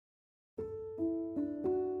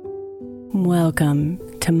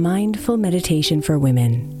Welcome to Mindful Meditation for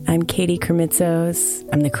Women. I'm Katie Kermitzos.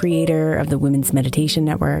 I'm the creator of the Women's Meditation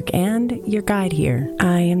Network and your guide here.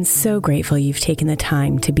 I am so grateful you've taken the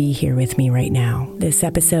time to be here with me right now. This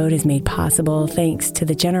episode is made possible thanks to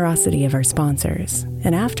the generosity of our sponsors.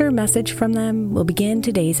 And after a message from them, we'll begin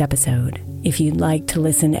today's episode. If you'd like to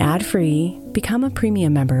listen ad-free, become a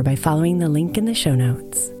premium member by following the link in the show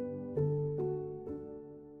notes.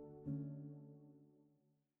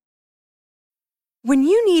 When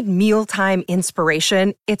you need mealtime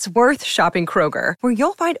inspiration, it's worth shopping Kroger, where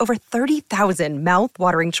you'll find over 30,000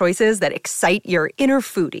 mouth-watering choices that excite your inner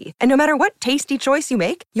foodie. And no matter what tasty choice you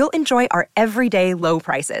make, you'll enjoy our everyday low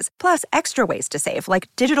prices, plus extra ways to save, like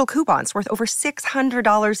digital coupons worth over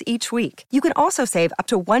 $600 each week. You can also save up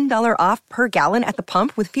to $1 off per gallon at the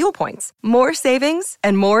pump with fuel points. More savings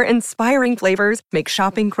and more inspiring flavors make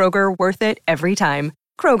shopping Kroger worth it every time.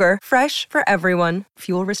 Kroger, fresh for everyone.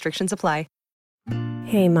 Fuel restrictions apply.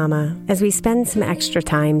 Hey Mama, as we spend some extra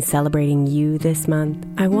time celebrating you this month,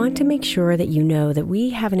 I want to make sure that you know that we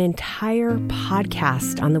have an entire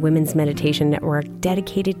podcast on the Women's Meditation Network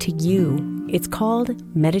dedicated to you. It's called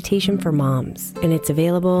Meditation for Moms, and it's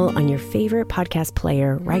available on your favorite podcast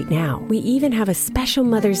player right now. We even have a special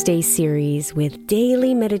Mother's Day series with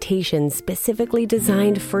daily meditations specifically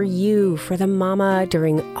designed for you, for the mama,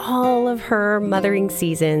 during all of her mothering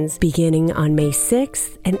seasons, beginning on May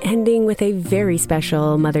 6th and ending with a very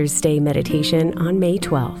special Mother's Day meditation on May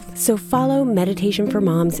 12th. So follow Meditation for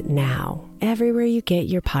Moms now, everywhere you get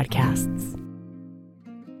your podcasts.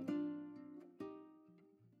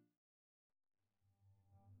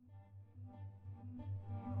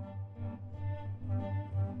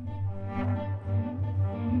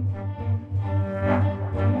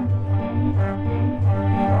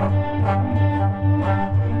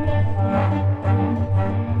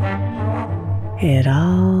 It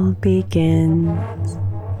all begins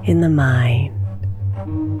in the mind.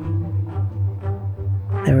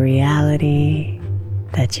 The reality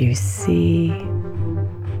that you see,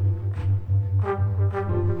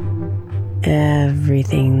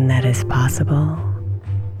 everything that is possible,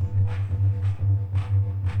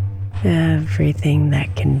 everything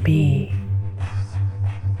that can be.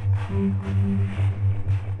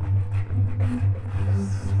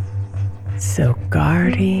 So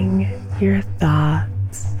guarding your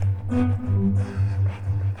thoughts,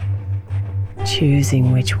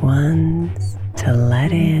 choosing which ones to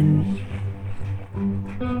let in,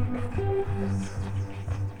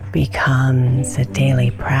 becomes a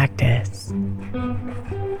daily practice.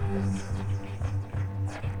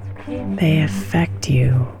 They affect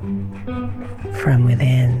you from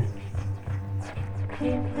within.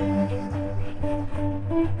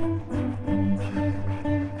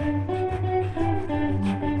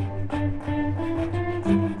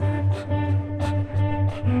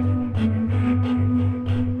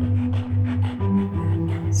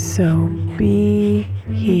 So be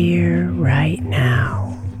here right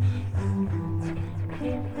now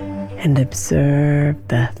and observe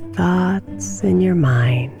the thoughts in your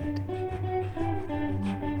mind.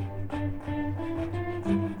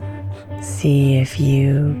 See if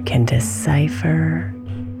you can decipher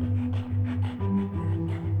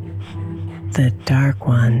the dark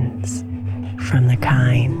ones from the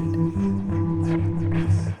kind.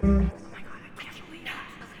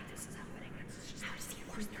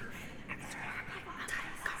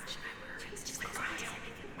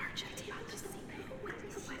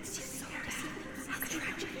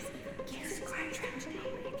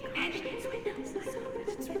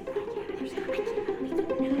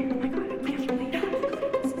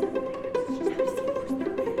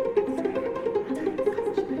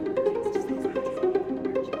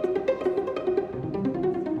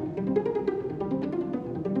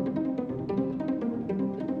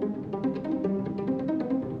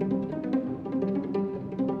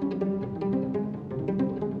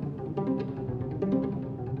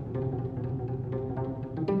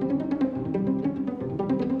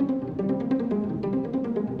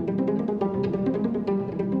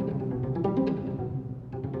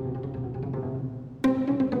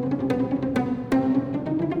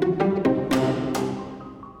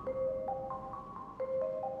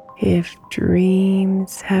 If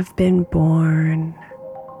dreams have been born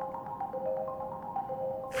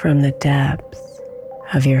from the depths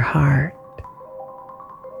of your heart,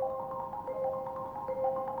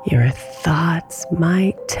 your thoughts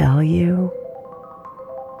might tell you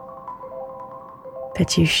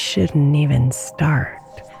that you shouldn't even start.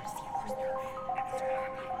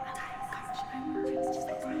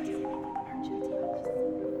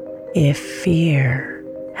 If fear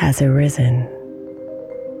has arisen,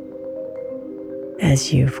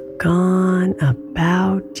 as you've gone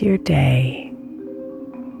about your day.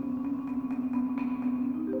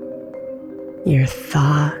 Your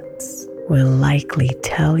thoughts will likely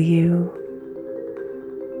tell you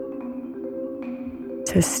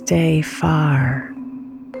to stay far,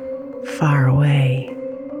 far away.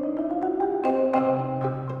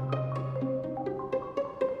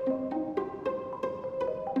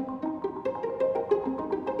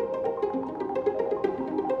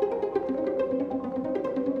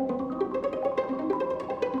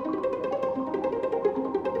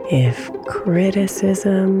 If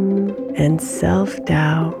criticism and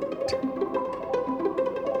self-doubt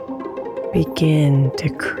begin to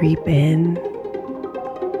creep in,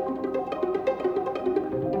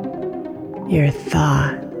 your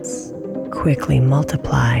thoughts quickly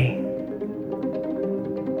multiply,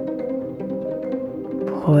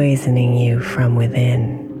 poisoning you from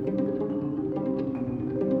within.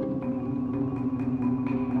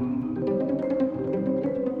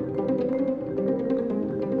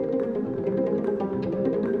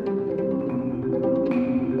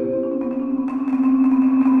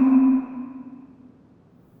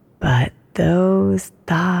 But those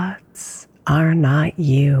thoughts are not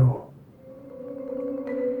you.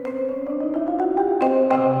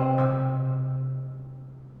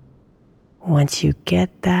 Once you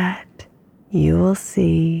get that, you will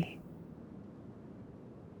see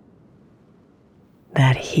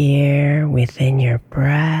that here within your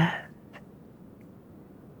breath,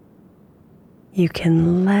 you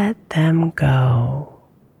can let them go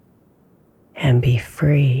and be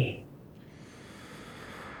free.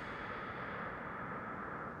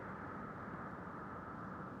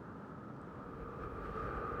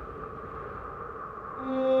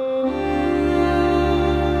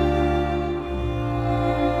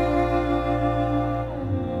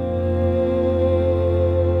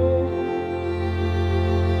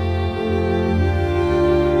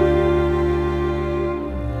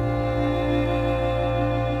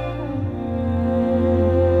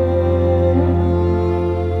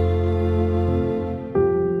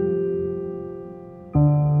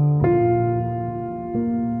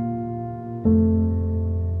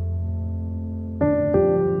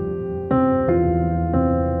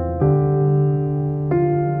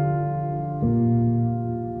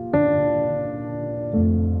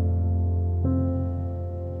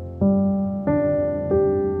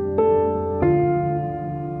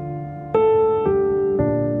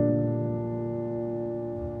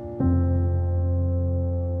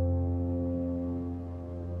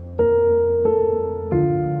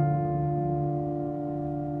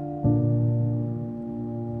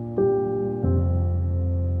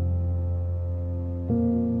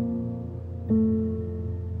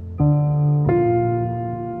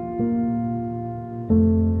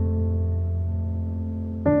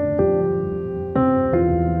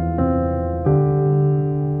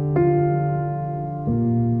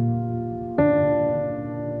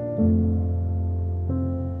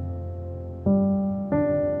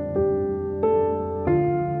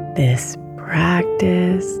 This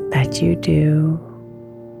practice that you do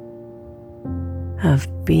of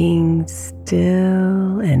being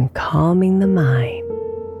still and calming the mind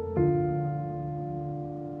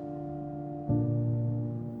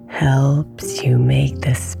helps you make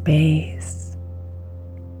the space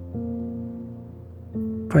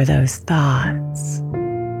for those thoughts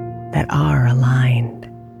that are aligned.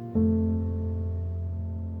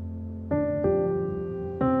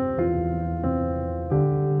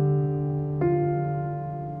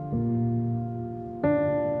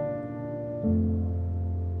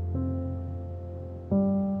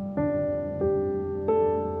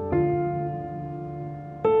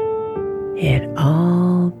 It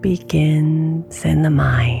all begins in the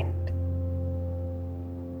mind.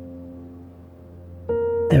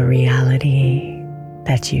 The reality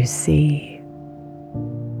that you see.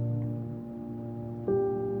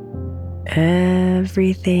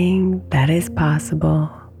 Everything that is possible.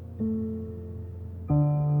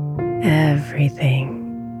 Everything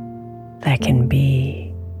that can be.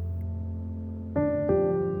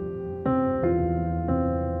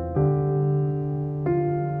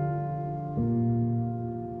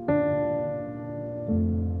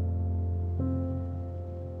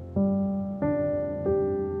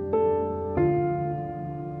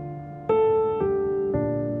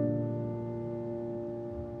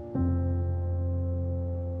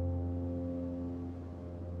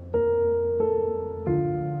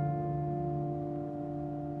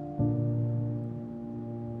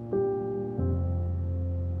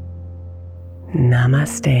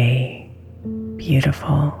 Namaste,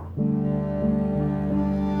 beautiful.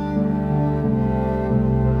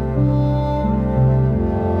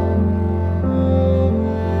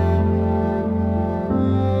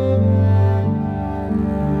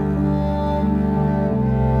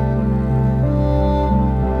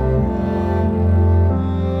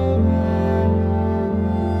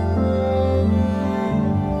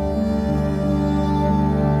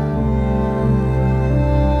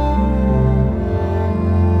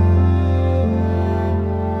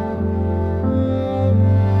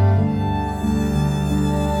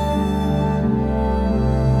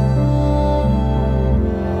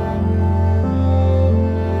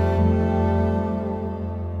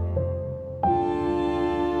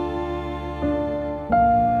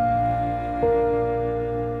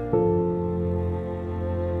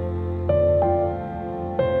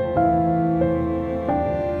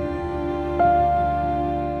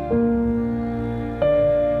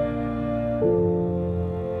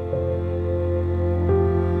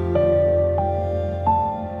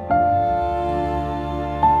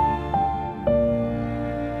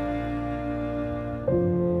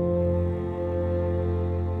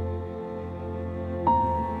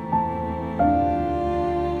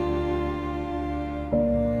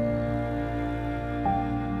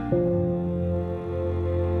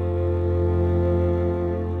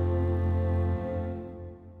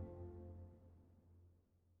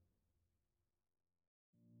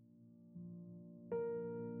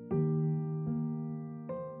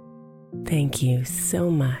 Thank you so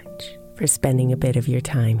much for spending a bit of your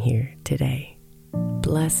time here today.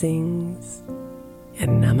 Blessings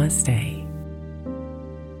and namaste.